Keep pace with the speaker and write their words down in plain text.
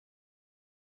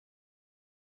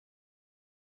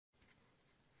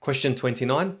Question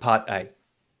 29, Part A.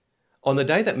 On the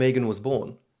day that Megan was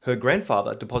born, her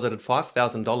grandfather deposited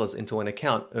 $5,000 into an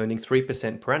account earning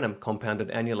 3% per annum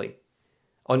compounded annually.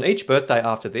 On each birthday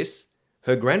after this,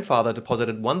 her grandfather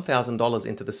deposited $1,000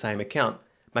 into the same account,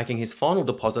 making his final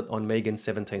deposit on Megan's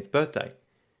 17th birthday.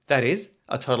 That is,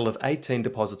 a total of 18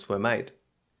 deposits were made.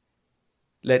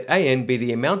 Let AN be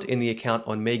the amount in the account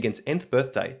on Megan's nth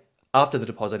birthday after the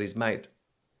deposit is made.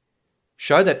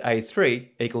 Show that A3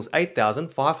 equals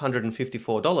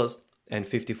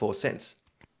 $8,554.54.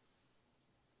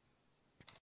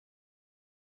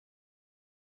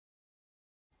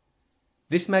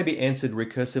 This may be answered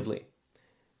recursively.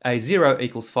 A0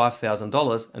 equals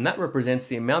 $5,000, and that represents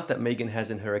the amount that Megan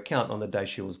has in her account on the day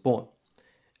she was born.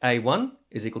 A1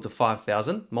 is equal to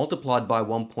 5,000 multiplied by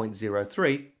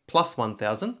 1.03 plus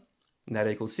 1,000, and that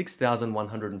equals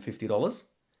 $6,150.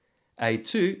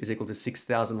 A2 is equal to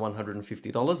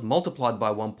 $6,150 multiplied by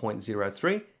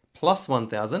 1.03 plus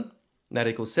 1,000, and that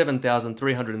equals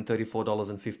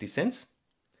 $7,334.50.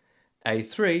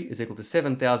 A3 is equal to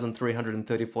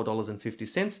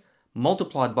 $7,334.50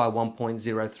 multiplied by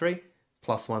 1.03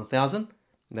 plus 1,000,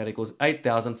 and that equals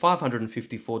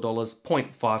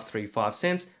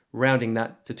 $8,554.535, rounding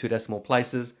that to two decimal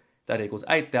places. That equals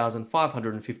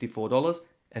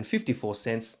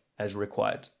 $8,554.54 as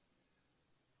required.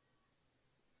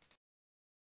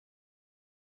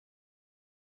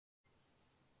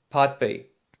 Part B.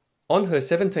 On her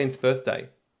 17th birthday,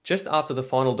 just after the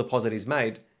final deposit is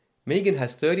made, Megan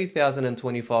has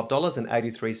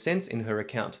 $30,025.83 in her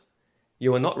account.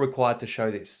 You are not required to show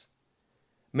this.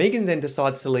 Megan then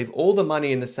decides to leave all the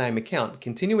money in the same account,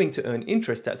 continuing to earn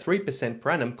interest at 3%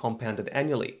 per annum compounded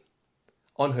annually.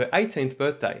 On her 18th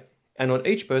birthday, and on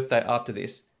each birthday after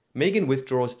this, Megan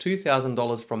withdraws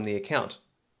 $2,000 from the account.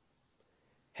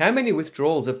 How many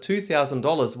withdrawals of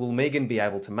 $2,000 will Megan be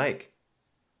able to make?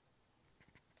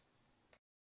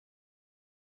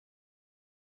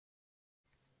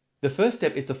 The first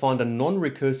step is to find a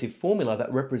non-recursive formula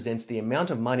that represents the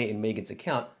amount of money in Megan's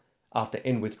account after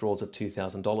n withdrawals of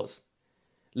 $2,000.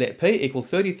 Let P equal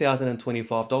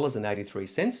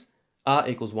 $30,025.83, R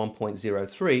equals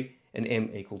 1.03, and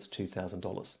M equals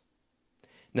 $2,000.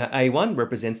 Now A1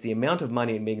 represents the amount of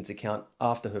money in Megan's account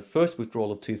after her first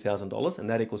withdrawal of $2,000, and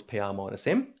that equals PR minus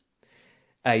M.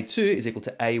 A2 is equal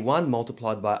to A1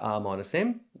 multiplied by R minus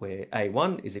M, where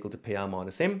A1 is equal to PR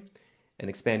minus M. And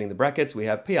expanding the brackets, we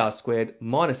have PR squared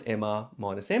minus MR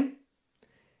minus M.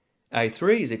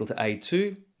 A3 is equal to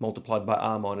A2 multiplied by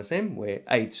R minus M, where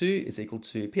A2 is equal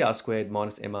to PR squared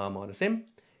minus MR minus M.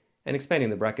 And expanding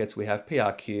the brackets, we have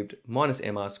PR cubed minus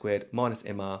MR squared minus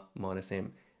MR minus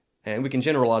M. And we can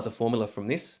generalize a formula from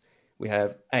this. We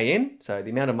have AN, so the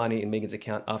amount of money in Megan's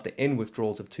account after n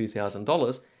withdrawals of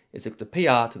 $2,000 is equal to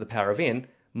PR to the power of n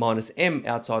minus m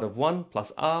outside of 1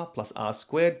 plus r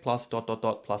squared plus ...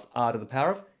 plus r to the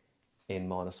power of n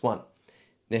minus 1.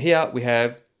 Now here we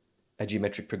have a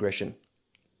geometric progression.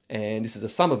 And this is a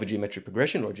sum of a geometric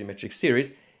progression or a geometric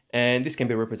series. And this can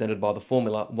be represented by the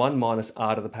formula 1 minus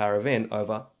r to the power of n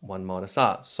over 1 minus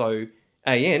r. So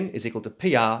an is equal to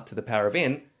PR to the power of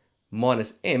n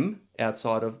minus m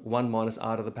outside of 1 minus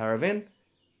r to the power of n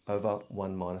over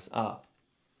 1 minus r.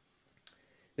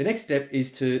 The next step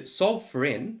is to solve for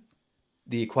n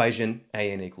the equation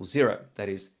an equals 0. That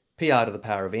is PR to the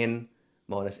power of n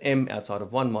minus m outside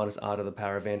of 1 minus r to the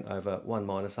power of n over 1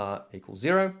 minus r equals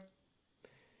 0.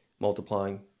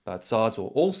 Multiplying both sides, or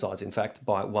all sides in fact,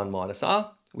 by 1 minus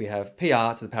r, we have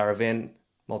PR to the power of n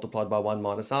multiplied by 1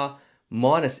 minus r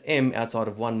minus m outside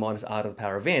of 1 minus r to the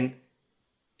power of n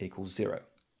equals 0.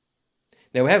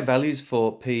 Now we have values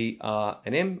for p, r,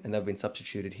 and m, and they've been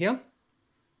substituted here.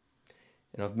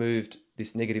 And I've moved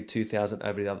this negative 2,000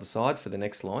 over to the other side for the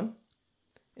next line,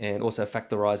 and also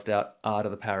factorized out r to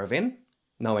the power of n,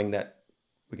 knowing that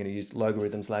we're going to use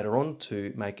logarithms later on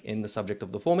to make n the subject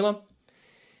of the formula.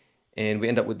 And we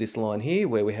end up with this line here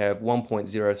where we have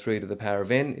 1.03 to the power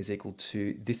of n is equal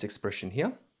to this expression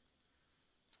here.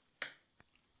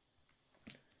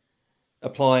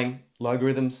 Applying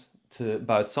logarithms to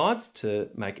both sides to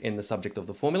make n the subject of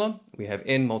the formula, we have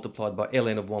n multiplied by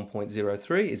ln of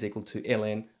 1.03 is equal to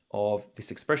ln of this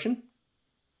expression.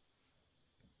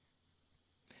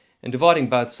 And dividing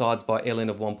both sides by ln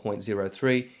of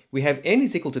 1.03, we have n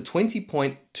is equal to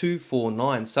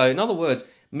 20.249. So in other words,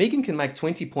 Megan can make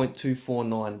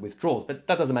 20.249 withdrawals, but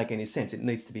that doesn't make any sense. It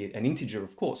needs to be an integer,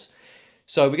 of course.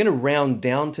 So we're going to round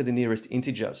down to the nearest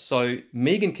integer. So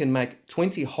Megan can make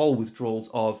 20 whole withdrawals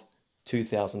of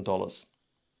 $2,000.